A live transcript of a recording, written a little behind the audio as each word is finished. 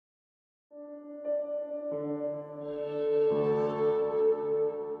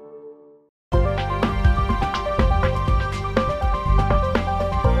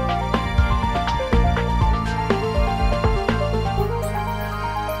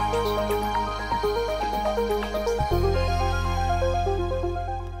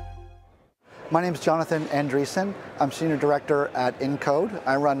My name is Jonathan Andresen. I'm Senior Director at Incode.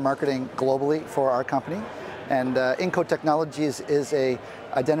 I run marketing globally for our company. And Incode Technologies is an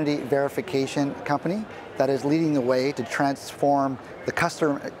identity verification company that is leading the way to transform the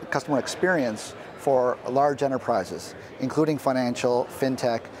customer experience for large enterprises, including financial,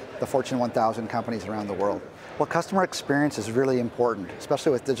 FinTech, the Fortune 1000 companies around the world. Well, customer experience is really important,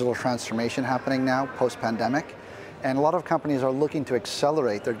 especially with digital transformation happening now, post-pandemic. And a lot of companies are looking to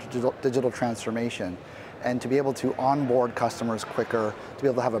accelerate their digital transformation and to be able to onboard customers quicker, to be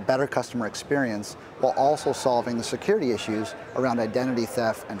able to have a better customer experience while also solving the security issues around identity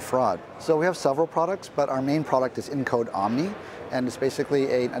theft and fraud. So we have several products, but our main product is Incode Omni, and it's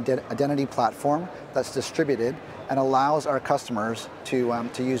basically an identity platform that's distributed and allows our customers to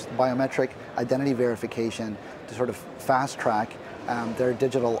use biometric identity verification to sort of fast track their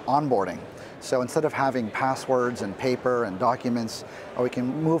digital onboarding. So instead of having passwords and paper and documents, we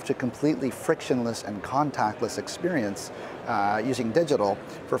can move to completely frictionless and contactless experience using digital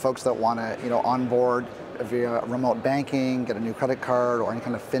for folks that want to onboard via remote banking, get a new credit card, or any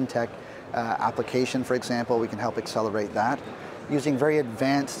kind of FinTech application, for example. We can help accelerate that using very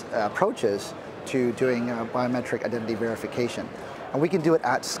advanced approaches to doing biometric identity verification. And we can do it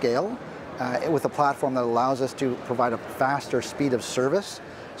at scale with a platform that allows us to provide a faster speed of service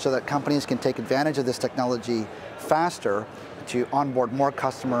so that companies can take advantage of this technology faster to onboard more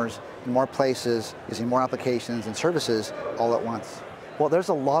customers in more places, using more applications and services all at once. Well, there's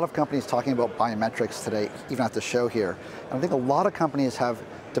a lot of companies talking about biometrics today, even at the show here. And I think a lot of companies have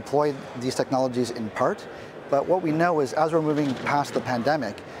deployed these technologies in part, but what we know is as we're moving past the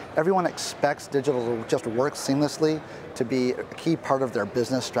pandemic, everyone expects digital to just work seamlessly, to be a key part of their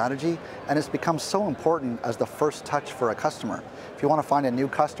business strategy, and it's become so important as the first touch for a customer. If you want to find a new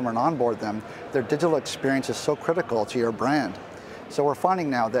customer and onboard them, their digital experience is so critical to your brand. So we're finding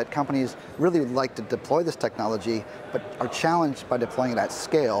now that companies really would like to deploy this technology, but are challenged by deploying it at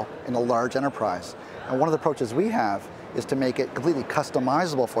scale in a large enterprise. And one of the approaches we have is to make it completely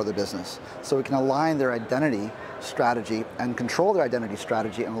customizable for the business, so we can align their identity strategy and control their identity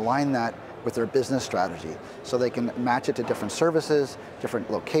strategy and align that with their business strategy, so they can match it to different services,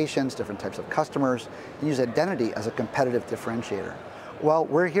 different locations, different types of customers, and use identity as a competitive differentiator. Well,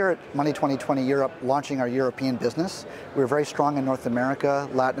 we're here at Money 2020 Europe launching our European business. We're very strong in North America,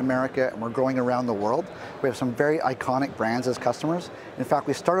 Latin America, and we're growing around the world. We have some very iconic brands as customers. In fact,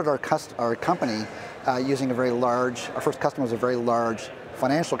 we started our company using our first customer was a very large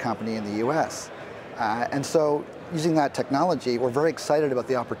financial company in the US. And so using that technology, we're very excited about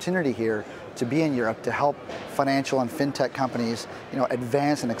the opportunity here to be in Europe to help financial and FinTech companies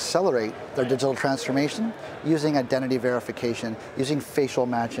advance and accelerate their digital transformation using identity verification, using facial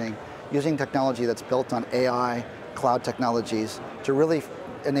matching, using technology that's built on AI, cloud technologies to really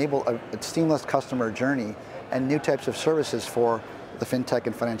enable a seamless customer journey and new types of services for the FinTech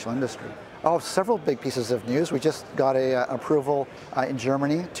and financial industry. Oh, several big pieces of news. We just got an approval in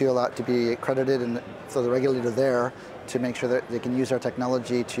Germany to be accredited, and so the regulator there to make sure that they can use our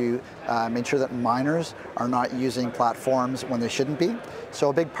technology to make sure that minors are not using platforms when they shouldn't be.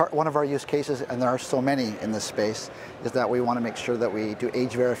 So a big part, one of our use cases, and there are so many in this space, is that we want to make sure that we do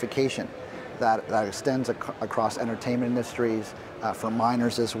age verification that extends across entertainment industries, for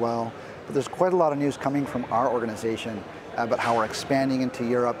minors as well. But there's quite a lot of news coming from our organization about how we're expanding into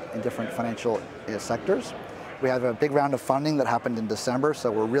Europe in different financial sectors. We have a big round of funding that happened in December,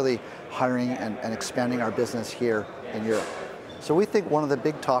 so we're really hiring and expanding our business here in Europe. So we think one of the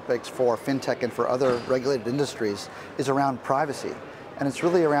big topics for FinTech and for other regulated industries is around privacy. And it's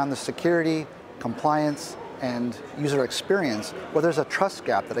really around the security, compliance, and user experience, where there's a trust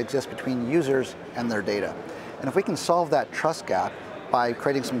gap that exists between users and their data. And if we can solve that trust gap by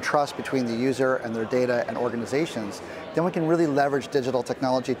creating some trust between the user and their data and organizations, then we can really leverage digital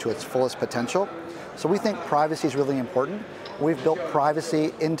technology to its fullest potential. So we think privacy is really important. We've built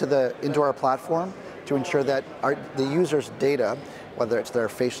privacy into our platform to ensure that the user's data, whether it's their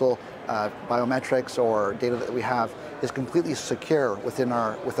facial biometrics or data that we have, is completely secure within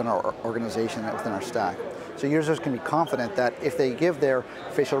our organization and within our stack. So users can be confident that if they give their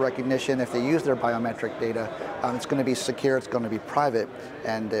facial recognition, if they use their biometric data, it's going to be secure, it's going to be private,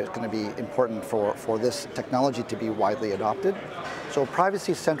 and it's going to be important for this technology to be widely adopted. So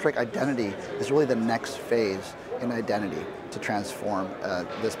privacy-centric identity is really the next phase in identity to transform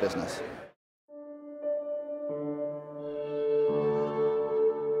this business.